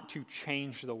is not to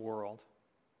change the world.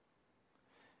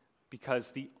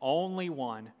 Because the only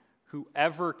one who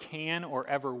ever can or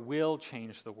ever will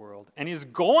change the world and is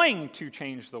going to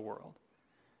change the world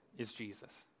is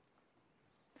Jesus.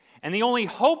 And the only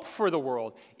hope for the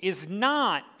world is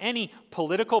not any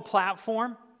political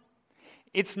platform.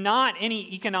 It's not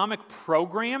any economic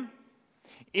program.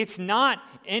 It's not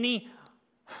any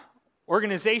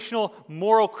organizational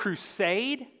moral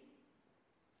crusade.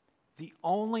 The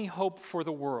only hope for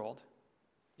the world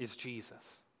is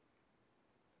Jesus.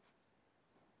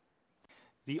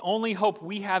 The only hope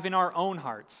we have in our own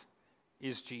hearts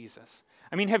is Jesus.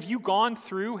 I mean, have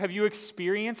you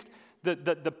experienced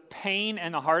the pain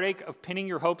and the heartache of pinning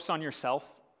your hopes on yourself?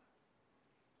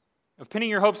 Of pinning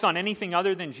your hopes on anything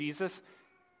other than Jesus?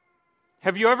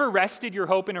 Have you ever rested your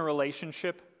hope in a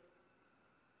relationship?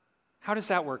 How does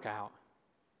that work out?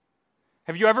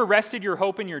 Have you ever rested your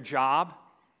hope in your job?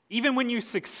 Even when you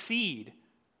succeed,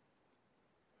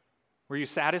 were you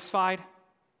satisfied?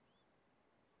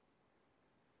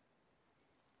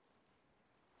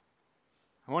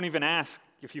 I won't even ask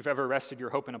if you've ever rested your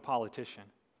hope in a politician.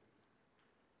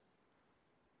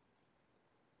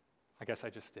 I guess I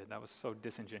just did. That was so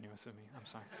disingenuous of me. I'm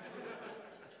sorry.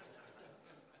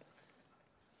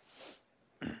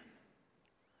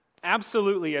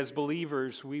 Absolutely, as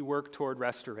believers, we work toward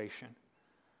restoration.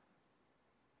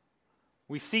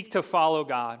 We seek to follow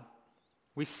God.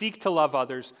 We seek to love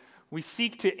others. We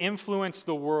seek to influence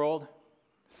the world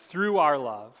through our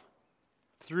love,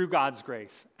 through God's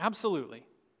grace. Absolutely.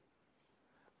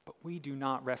 But we do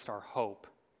not rest our hope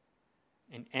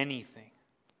in anything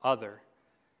other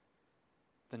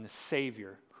than the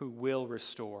Savior who will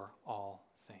restore all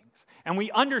things. And we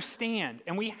understand,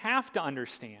 and we have to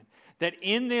understand, that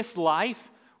in this life,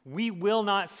 we will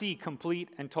not see complete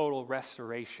and total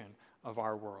restoration of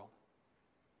our world.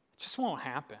 It just won't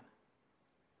happen.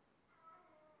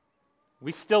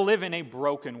 We still live in a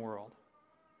broken world.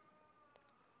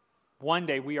 One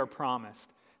day we are promised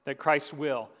that Christ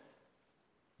will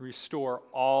restore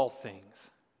all things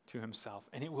to himself,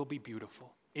 and it will be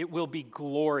beautiful. It will be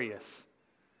glorious.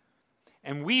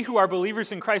 And we who are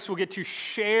believers in Christ will get to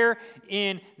share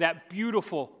in that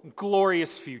beautiful,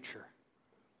 glorious future.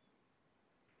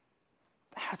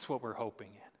 That's what we're hoping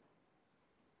in.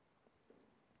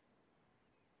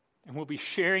 And we'll be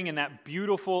sharing in that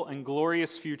beautiful and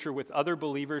glorious future with other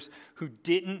believers who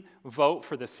didn't vote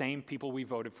for the same people we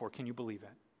voted for. Can you believe it?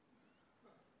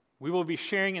 We will be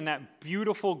sharing in that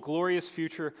beautiful, glorious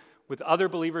future with other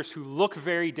believers who look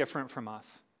very different from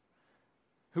us,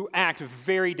 who act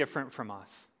very different from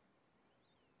us.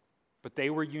 But they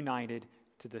were united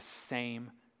to the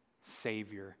same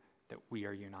Savior that we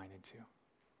are united to.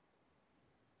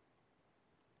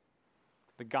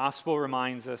 The gospel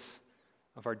reminds us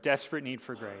of our desperate need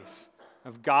for grace,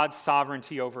 of God's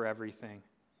sovereignty over everything,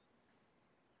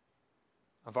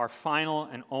 of our final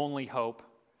and only hope,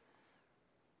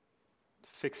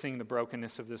 fixing the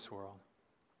brokenness of this world.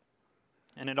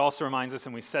 And it also reminds us,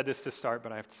 and we said this to start,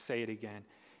 but I have to say it again,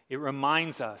 it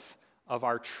reminds us of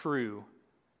our true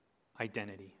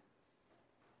identity.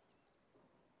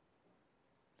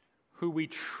 Who we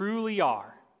truly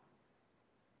are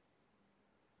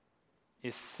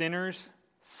is sinners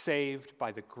saved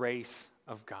by the grace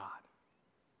of God.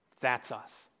 That's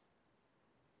us.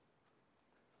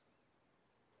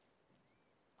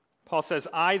 Paul says,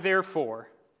 I therefore,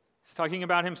 he's talking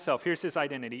about himself. Here's his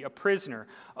identity, a prisoner.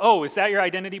 Oh, is that your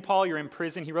identity, Paul? You're in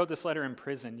prison? He wrote this letter in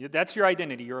prison. That's your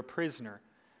identity. You're a prisoner.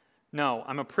 No,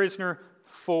 I'm a prisoner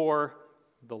for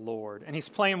the Lord. And he's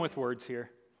playing with words here.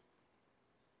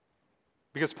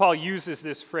 Because Paul uses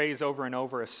this phrase over and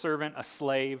over, a servant, a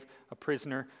slave, a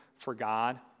prisoner for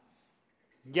God.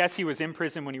 Yes, he was in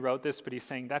prison when he wrote this, but he's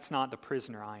saying, that's not the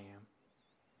prisoner I am.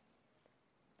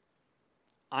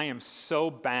 I am so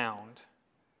bound.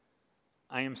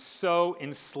 I am so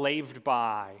enslaved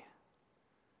by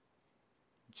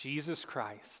Jesus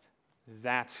Christ.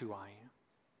 That's who I am.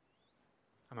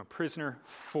 I'm a prisoner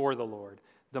for the Lord.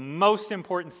 The most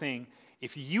important thing,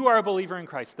 if you are a believer in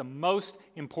Christ, the most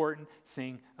important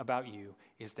thing about you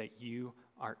is that you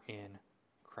are in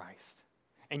Christ.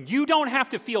 And you don't have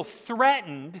to feel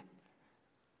threatened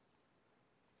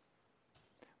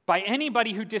by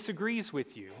anybody who disagrees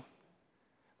with you,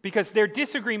 because their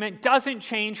disagreement doesn't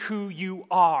change who you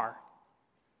are.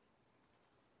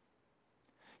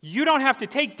 You don't have to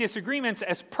take disagreements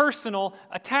as personal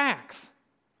attacks,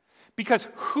 because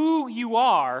who you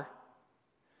are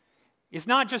is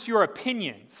not just your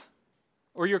opinions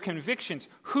or your convictions.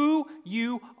 Who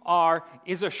you are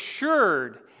is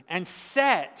assured and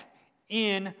set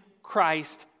in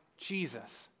Christ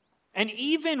Jesus. And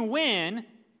even when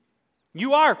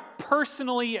you are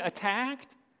personally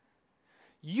attacked,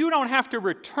 you don't have to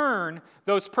return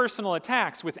those personal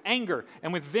attacks with anger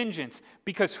and with vengeance,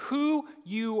 because who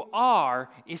you are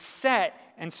is set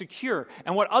and secure.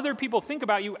 And what other people think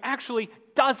about you actually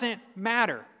doesn't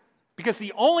matter, because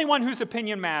the only one whose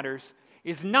opinion matters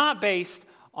is not based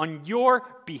on your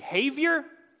behavior,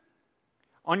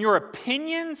 on your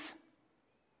opinions.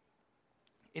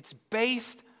 It's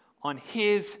based on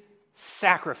his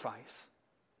sacrifice.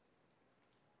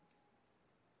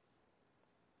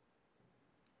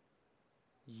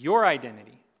 Your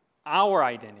identity, our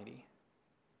identity,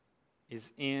 is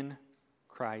in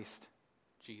Christ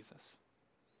Jesus.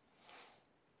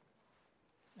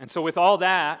 And so with all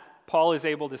that, Paul is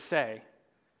able to say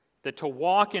that to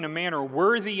walk in a manner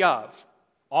worthy of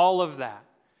all of that,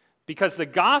 because the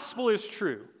gospel is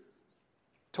true,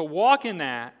 to walk in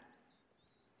that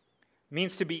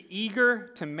means to be eager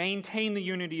to maintain the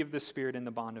unity of the Spirit in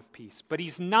the bond of peace. But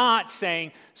he's not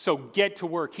saying, so get to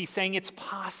work. He's saying it's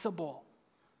possible.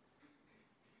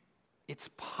 It's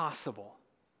possible.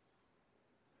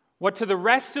 What to the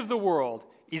rest of the world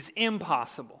is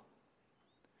impossible,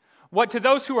 what to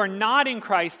those who are not in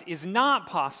Christ is not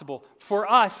possible, for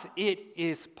us it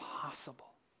is possible.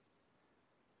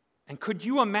 And could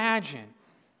you imagine,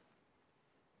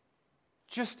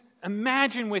 just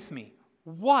imagine with me,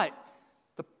 what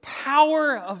the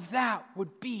power of that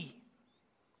would be?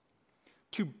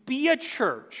 To be a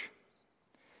church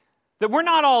that we're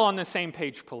not all on the same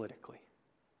page politically,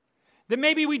 that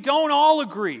maybe we don't all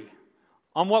agree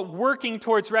on what working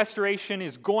towards restoration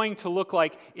is going to look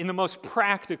like in the most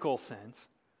practical sense,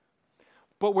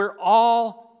 but we're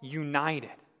all united.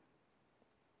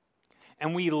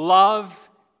 And we love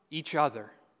each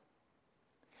other.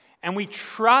 And we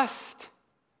trust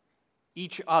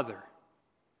each other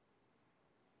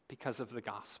because of the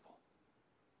gospel.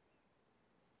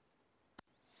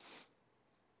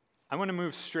 I want to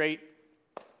move straight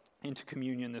into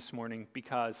communion this morning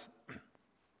because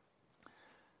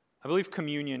I believe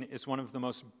communion is one of the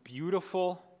most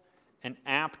beautiful and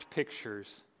apt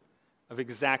pictures of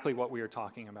exactly what we are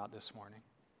talking about this morning.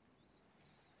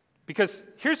 Because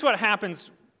here's what happens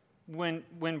when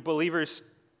believers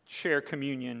share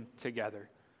communion together.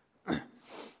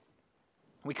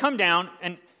 We come down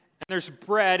and there's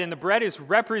bread, and the bread is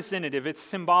representative. It's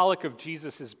symbolic of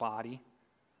Jesus' body,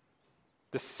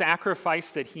 the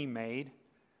sacrifice that he made.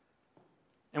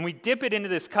 And we dip it into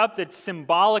this cup that's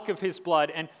symbolic of his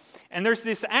blood. And there's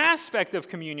this aspect of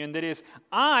communion that is,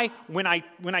 when I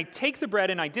take the bread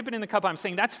and I dip it in the cup, I'm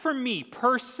saying that's for me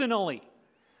personally.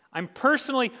 I'm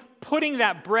personally putting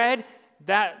that bread,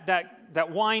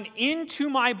 that wine into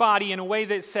my body in a way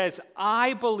that says,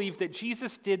 I believe that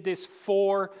Jesus did this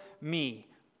for me.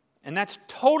 And that's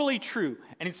totally true,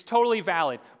 and it's totally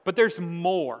valid. But there's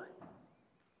more.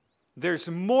 There's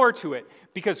more to it,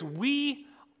 because we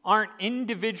aren't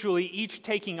individually each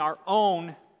taking our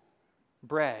own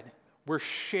bread. We're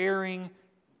sharing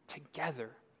together.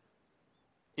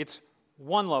 It's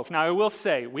one loaf. Now, I will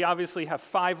say, we obviously have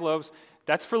 5 loaves.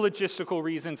 That's for logistical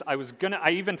reasons.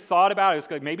 I even thought about it. I was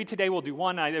like, maybe today we'll do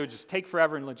one. It would just take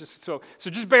forever. So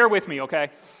just bear with me, okay?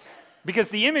 Because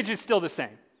the image is still the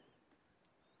same.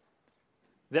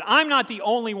 That I'm not the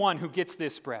only one who gets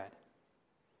this bread.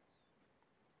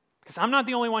 Because I'm not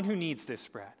the only one who needs this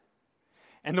bread.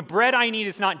 And the bread I need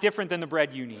is not different than the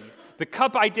bread you need. The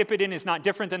cup I dip it in is not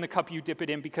different than the cup you dip it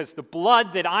in, because the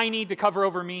blood that I need to cover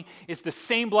over me is the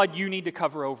same blood you need to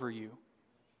cover over you.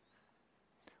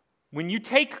 When you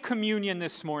take communion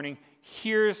this morning,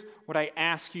 here's what I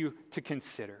ask you to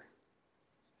consider.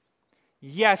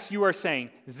 Yes, you are saying,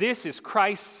 this is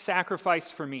Christ's sacrifice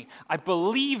for me. I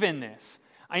believe in this.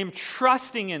 I am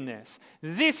trusting in this.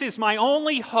 This is my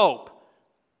only hope.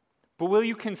 But will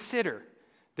you consider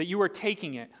that you are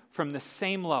taking it from the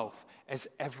same loaf as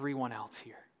everyone else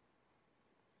here?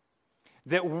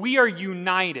 That we are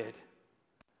united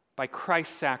by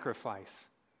Christ's sacrifice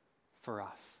for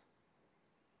us.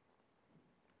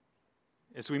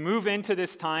 As we move into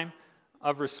this time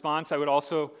of response, I would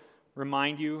also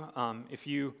remind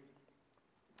you,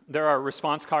 there are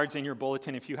response cards in your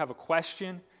bulletin. If you have a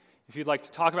question, if you'd like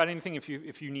to talk about anything, if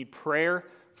you need prayer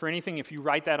for anything, if you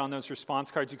write that on those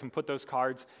response cards, you can put those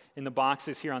cards in the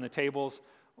boxes here on the tables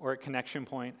or at Connection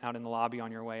Point out in the lobby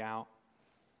on your way out.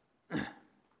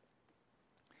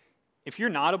 If you're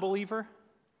not a believer,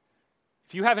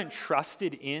 if you haven't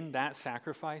trusted in that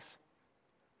sacrifice,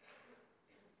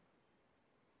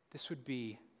 this would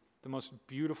be the most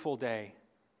beautiful day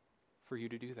for you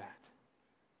to do that.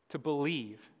 To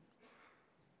believe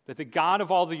that the God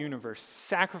of all the universe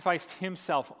sacrificed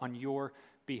himself on your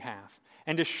behalf.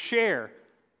 And to share,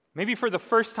 maybe for the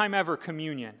first time ever,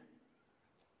 communion.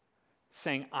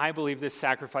 Saying, I believe this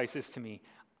sacrifice is to me.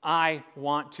 I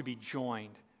want to be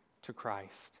joined to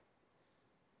Christ.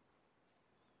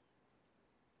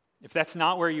 If that's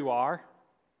not where you are,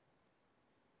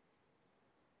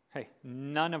 hey,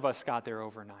 none of us got there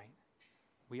overnight.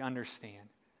 We understand.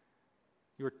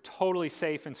 You're totally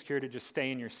safe and secure to just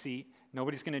stay in your seat.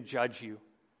 Nobody's going to judge you.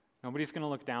 Nobody's going to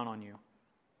look down on you.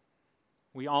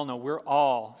 We all know we're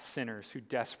all sinners who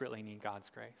desperately need God's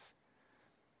grace.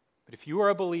 But if you are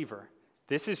a believer,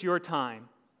 this is your time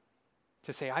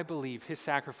to say, I believe his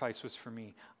sacrifice was for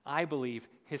me. I believe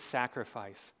his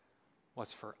sacrifice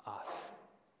was for us.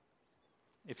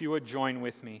 If you would join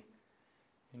with me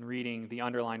in reading the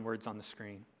underlined words on the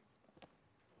screen.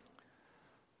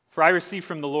 For I received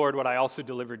from the Lord what I also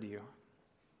delivered to you,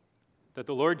 that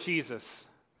the Lord Jesus,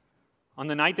 on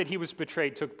the night that he was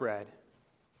betrayed, took bread.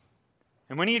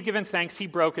 And when he had given thanks, he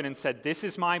broke it and said, this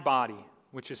is my body,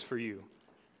 which is for you.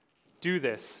 Do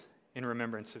this in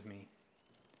remembrance of me.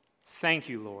 Thank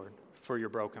you, Lord, for your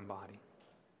broken body.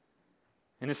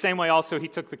 In the same way also he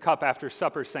took the cup after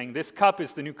supper, saying, this cup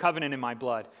is the new covenant in my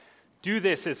blood. Do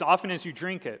this as often as you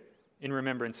drink it in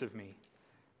remembrance of me.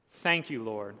 Thank you,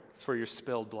 Lord, for your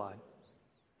spilled blood.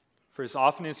 For as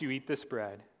often as you eat this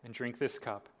bread and drink this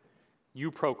cup, you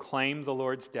proclaim the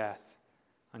Lord's death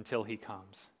until he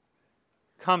comes.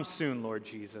 Come soon, Lord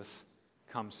Jesus.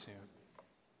 Come soon.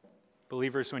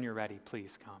 Believers, when you're ready,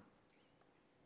 please come.